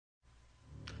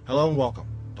Hello and welcome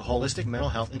to Holistic Mental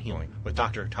Health and Healing with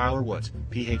Dr. Tyler Woods,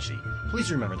 PhD. Please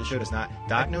remember the show does not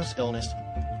diagnose illness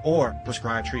or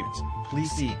prescribe treatments. Please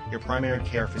see your primary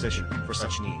care physician for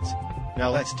such needs. Now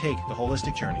let's take the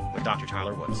holistic journey with Dr.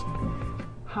 Tyler Woods.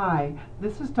 Hi,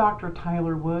 this is Dr.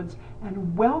 Tyler Woods,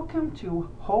 and welcome to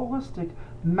Holistic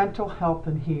Mental Health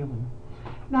and Healing.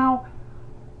 Now,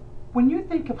 when you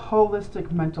think of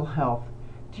holistic mental health,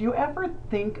 do you ever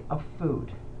think of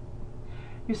food?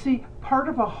 You see, part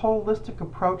of a holistic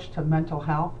approach to mental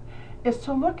health is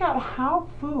to look at how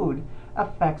food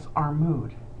affects our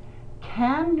mood.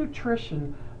 Can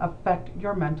nutrition affect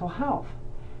your mental health?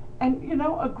 And you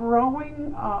know, a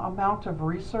growing amount of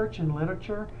research and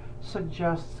literature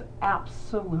suggests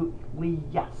absolutely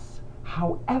yes.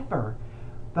 However,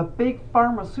 the big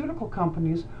pharmaceutical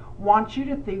companies want you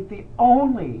to think the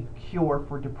only cure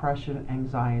for depression and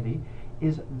anxiety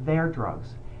is their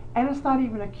drugs. And it's not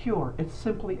even a cure, it's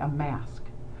simply a mask.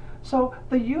 So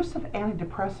the use of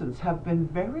antidepressants have been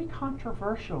very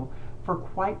controversial for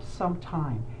quite some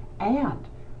time, and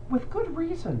with good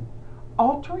reason.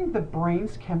 Altering the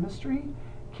brain's chemistry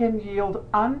can yield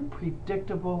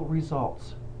unpredictable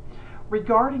results.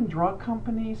 Regarding drug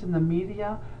companies and the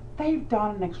media, they've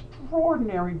done an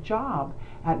extraordinary job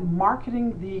at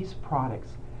marketing these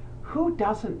products. Who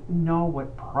doesn't know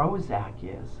what Prozac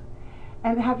is?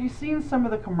 And have you seen some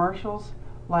of the commercials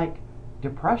like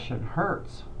 "Depression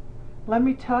hurts"? Let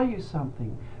me tell you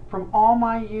something. From all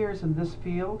my years in this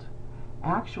field,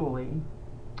 actually,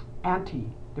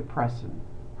 antidepressant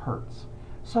hurts.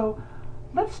 So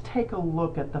let's take a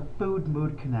look at the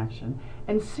food-mood connection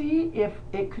and see if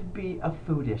it could be a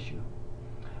food issue.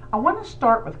 I want to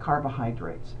start with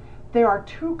carbohydrates. There are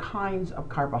two kinds of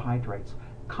carbohydrates,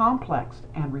 complex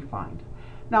and refined.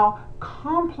 Now,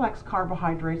 complex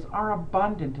carbohydrates are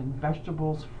abundant in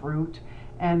vegetables, fruit,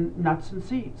 and nuts and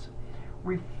seeds.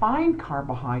 Refined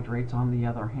carbohydrates, on the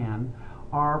other hand,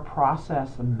 are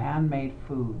processed and man-made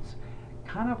foods,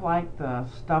 kind of like the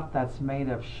stuff that's made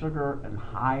of sugar and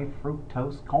high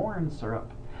fructose corn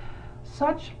syrup.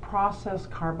 Such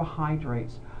processed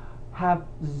carbohydrates have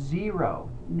zero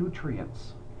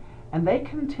nutrients, and they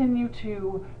continue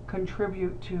to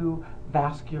contribute to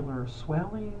vascular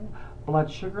swelling, blood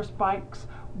sugar spikes,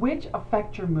 which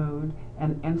affect your mood,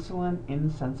 and insulin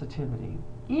insensitivity.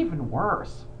 Even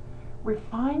worse,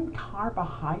 refined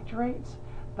carbohydrates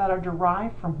that are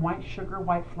derived from white sugar,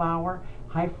 white flour,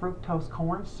 high fructose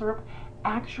corn syrup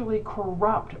actually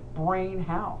corrupt brain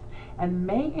health and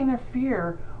may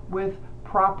interfere with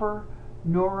proper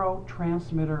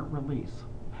neurotransmitter release.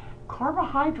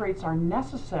 Carbohydrates are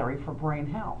necessary for brain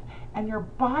health, and your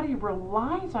body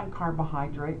relies on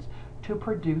carbohydrates to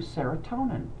produce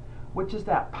serotonin, which is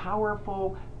that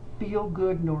powerful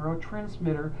feel-good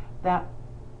neurotransmitter that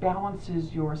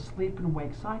balances your sleep and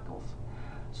wake cycles.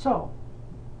 So,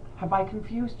 have I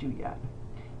confused you yet?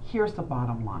 Here's the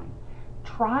bottom line.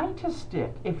 Try to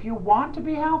stick, if you want to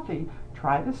be healthy,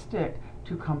 try to stick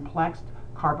to complex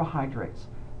carbohydrates.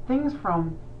 Things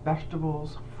from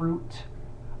vegetables, fruit,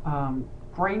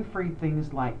 grain-free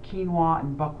things like quinoa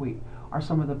and buckwheat are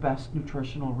some of the best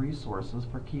nutritional resources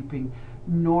for keeping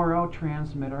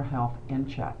neurotransmitter health in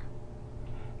check.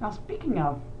 Now, speaking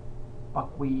of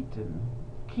buckwheat and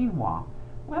quinoa,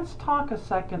 let's talk a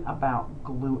second about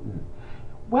gluten.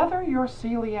 Whether you're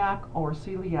celiac or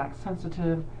celiac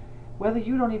sensitive, whether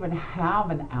you don't even have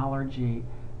an allergy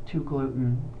to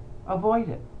gluten, avoid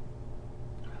it.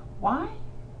 Why?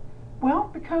 Well,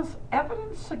 because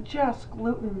evidence suggests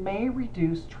gluten may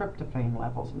reduce tryptophan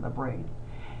levels in the brain.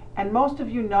 And most of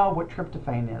you know what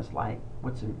tryptophan is, like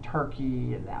what's in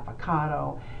turkey and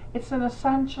avocado. It's an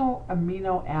essential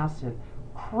amino acid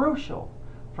crucial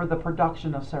for the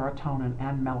production of serotonin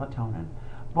and melatonin.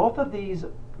 Both of these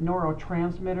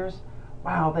neurotransmitters,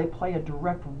 wow, they play a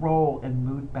direct role in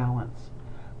mood balance.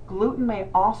 Gluten may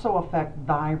also affect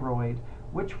thyroid,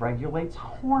 which regulates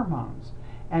hormones.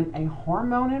 And a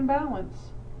hormone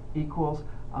imbalance equals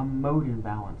a mood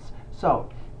imbalance. So,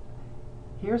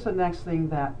 here's the next thing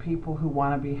that people who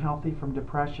want to be healthy from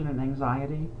depression and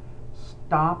anxiety: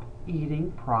 stop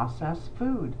eating processed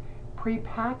food,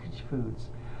 prepackaged foods.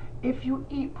 If you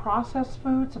eat processed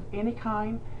foods of any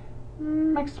kind,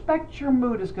 expect your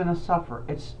mood is going to suffer.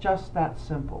 It's just that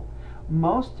simple.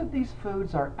 Most of these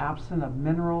foods are absent of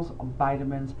minerals,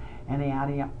 vitamins, and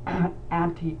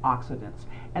antioxidants.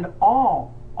 And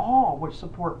all which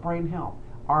support brain health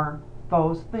are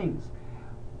those things: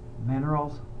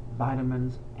 minerals,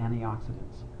 vitamins,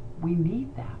 antioxidants. We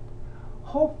need that.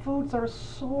 Whole foods are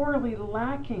sorely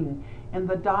lacking in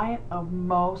the diet of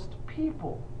most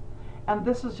people. And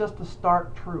this is just the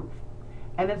stark truth.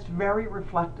 And it's very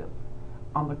reflective.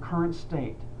 on the current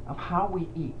state of how we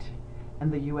eat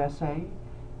in the USA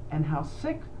and how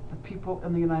sick the people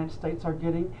in the United States are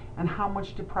getting and how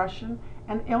much depression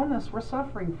and illness we're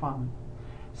suffering from.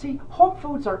 See, whole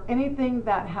foods are anything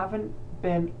that haven't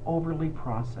been overly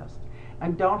processed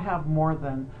and don't have more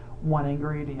than one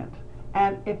ingredient.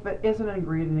 And if it is an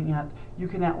ingredient, you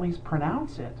can at least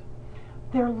pronounce it.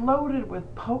 They're loaded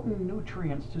with potent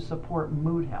nutrients to support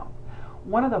mood health.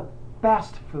 One of the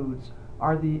best foods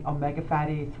are the omega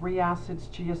fatty 3 acids,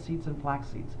 chia seeds, and flax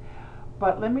seeds.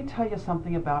 But let me tell you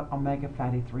something about omega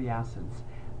fatty 3 acids.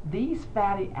 These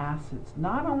fatty acids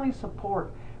not only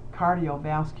support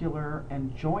cardiovascular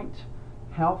and joint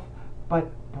health,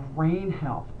 but brain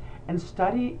health. And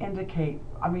studies indicate,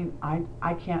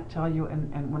 I can't tell you,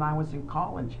 and when I was in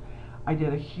college, I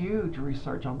did a huge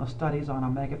research on the studies on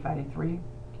omega fatty 3.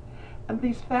 And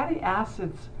these fatty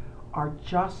acids are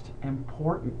just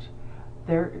important.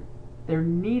 They're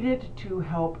needed to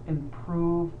help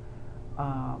improve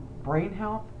brain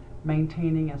health,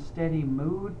 maintaining a steady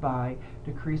mood by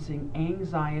decreasing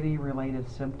anxiety-related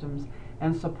symptoms,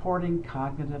 and supporting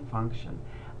cognitive function.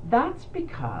 That's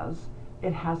because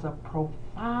it has a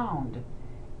profound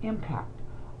impact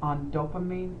on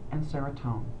dopamine and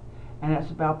serotonin. And it's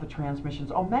about the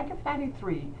transmissions. Omega fatty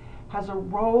 3 has a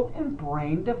role in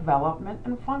brain development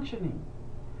and functioning.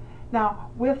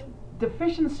 Now, with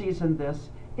deficiencies in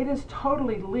this, it is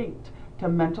totally linked to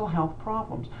mental health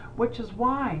problems, which is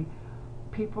why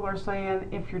people are saying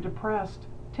if you're depressed,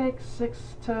 take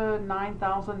 6,000 to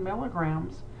 9,000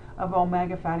 milligrams of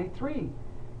omega fatty 3.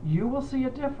 You will see a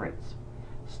difference.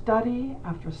 Study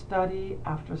after study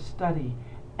after study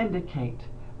indicate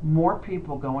more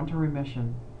people go into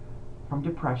remission from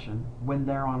depression when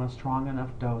they're on a strong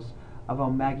enough dose of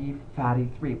omega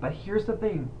fatty 3. But here's the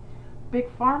thing. Big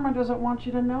Pharma doesn't want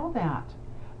you to know that.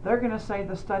 They're going to say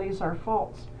the studies are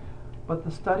false, but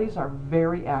the studies are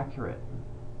very accurate.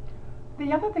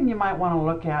 The other thing you might want to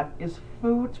look at is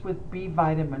foods with B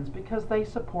vitamins because they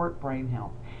support brain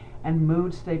health and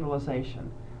mood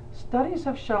stabilization. Studies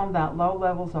have shown that low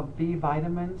levels of B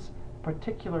vitamins,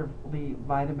 particularly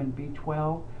vitamin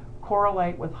B12,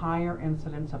 correlate with higher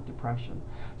incidence of depression.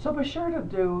 So be sure to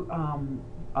do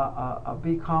a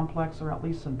B complex or at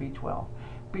least some B12.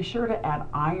 Be sure to add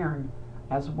iron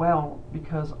as well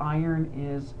because iron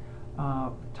is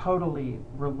totally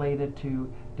related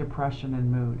to depression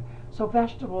and mood. So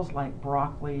vegetables like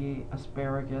broccoli,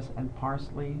 asparagus, and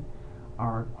parsley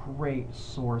are a great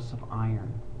source of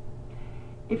iron.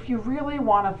 If you really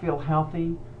want to feel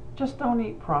healthy, just don't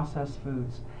eat processed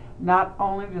foods. Not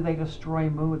only do they destroy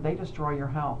mood, they destroy your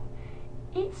health.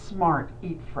 Eat smart,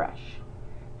 eat fresh.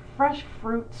 Fresh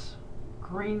fruits,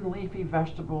 green leafy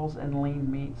vegetables, and lean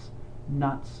meats,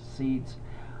 nuts, seeds.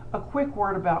 A quick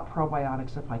word about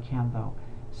probiotics if I can though.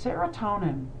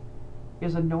 Serotonin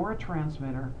is a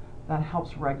neurotransmitter that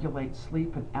helps regulate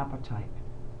sleep and appetite.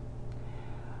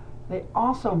 They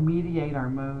also mediate our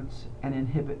moods and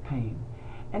inhibit pain.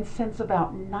 And since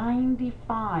about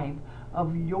 95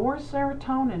 of your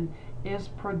serotonin is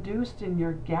produced in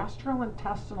your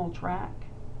gastrointestinal tract,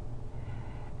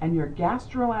 and your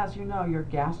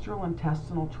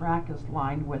gastrointestinal tract is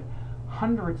lined with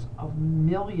hundreds of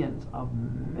millions of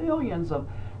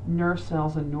nerve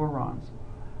cells and neurons.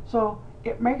 So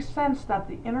it makes sense that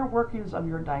the inner workings of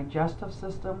your digestive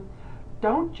system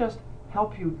don't just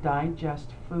help you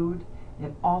digest food,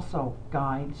 it also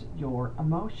guides your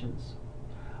emotions.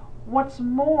 What's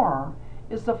more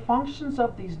is the functions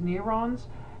of these neurons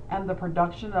and the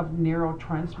production of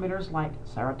neurotransmitters like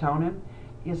serotonin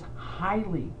is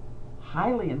highly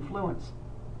influenced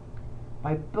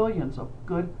by billions of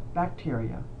good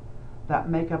bacteria that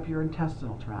make up your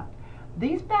intestinal tract.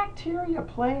 These bacteria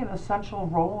play an essential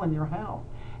role in your health,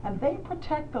 and they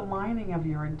protect the lining of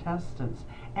your intestines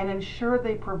and ensure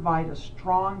they provide a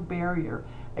strong barrier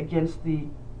against the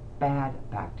bad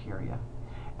bacteria.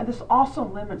 And this also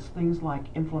limits things like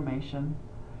inflammation,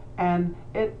 and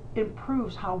it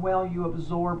improves how well you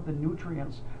absorb the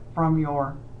nutrients from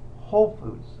your whole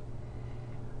foods.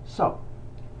 So,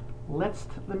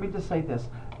 let me just say this,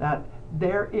 that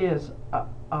there is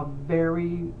a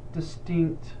very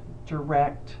distinct,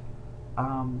 direct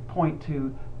point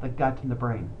to the gut and the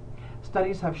brain.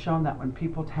 Studies have shown that when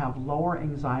people have lower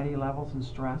anxiety levels and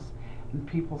stress, and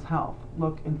people's health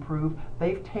improve,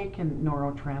 they've taken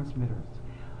neurotransmitters.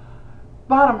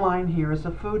 Bottom line here is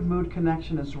the food-mood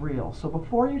connection is real. So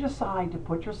before you decide to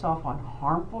put yourself on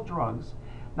harmful drugs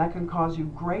that can cause you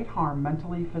great harm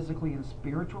mentally, physically, and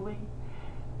spiritually,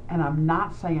 and I'm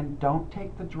not saying don't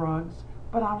take the drugs,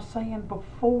 but I'm saying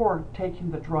before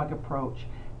taking the drug approach,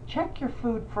 check your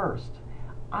food first.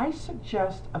 I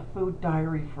suggest a food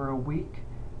diary for a week,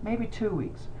 maybe 2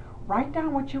 weeks. Write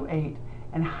down what you ate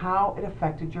and how it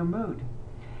affected your mood.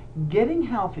 Getting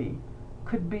healthy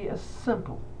could be as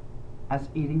simple as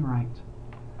eating right.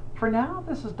 For now,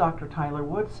 this is Dr. Tyler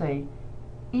Wood say,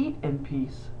 eat in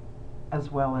peace as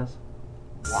well as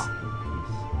walk in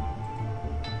peace.